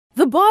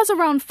The buzz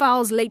around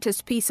Fal's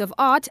latest piece of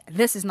art,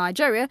 This is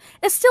Nigeria,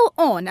 is still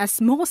on as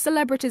more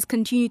celebrities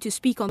continue to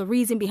speak on the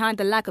reason behind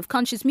the lack of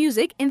conscious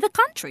music in the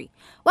country.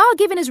 While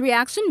giving his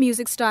reaction,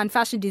 music star and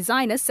fashion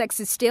designer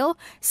Sexy Still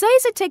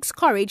says it takes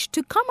courage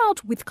to come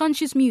out with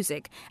conscious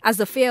music, as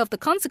the fear of the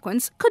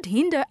consequence could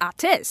hinder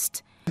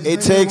artists.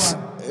 It takes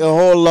a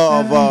whole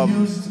lot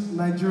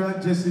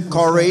of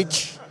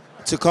courage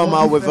to come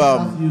out with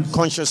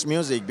conscious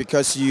music,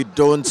 because you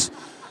don't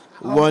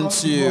want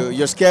to,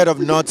 you're scared of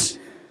not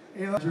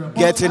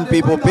getting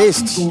people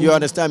pissed, you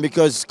understand,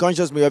 because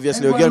conscious music,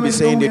 obviously, we're going to be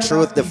saying the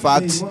truth, the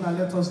facts,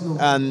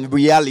 and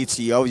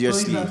reality,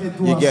 obviously,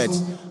 you get.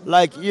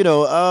 Like, you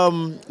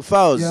know,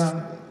 Fal's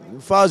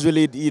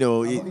really, you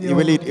know, he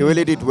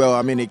really did well.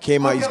 I mean, it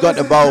came out, he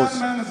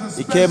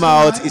came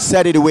out, he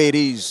said it the way it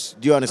is,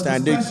 do you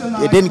understand?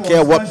 He didn't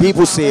care what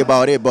people say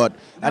about it, but,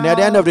 and at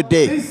the end of the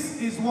day,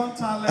 it's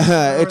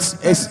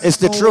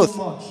the truth,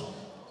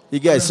 you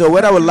get. So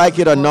whether we like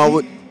it or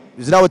not,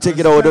 is that we take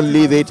it or we don't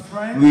leave it,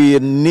 we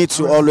need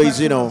to always,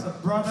 you know,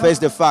 face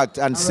the fact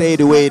and say it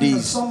the way it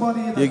is,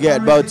 you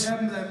get. But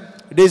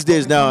these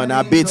days now, and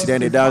I beat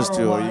then it does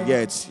too, you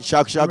get.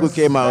 Shaku Shaku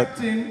came out,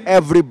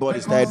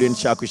 everybody started doing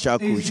Shaku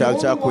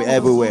Shaku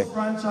everywhere.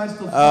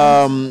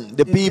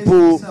 The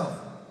people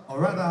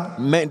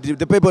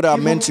that are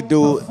meant to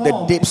do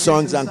the deep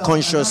songs and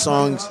conscious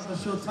songs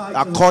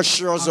are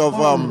cautious of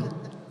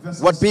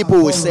what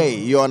people will say,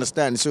 you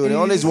understand? So they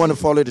always want to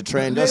follow the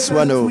trend, just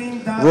want to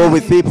roll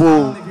with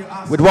people,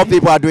 with what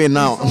people are doing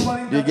now,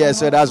 you get.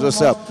 So that's what's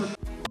up.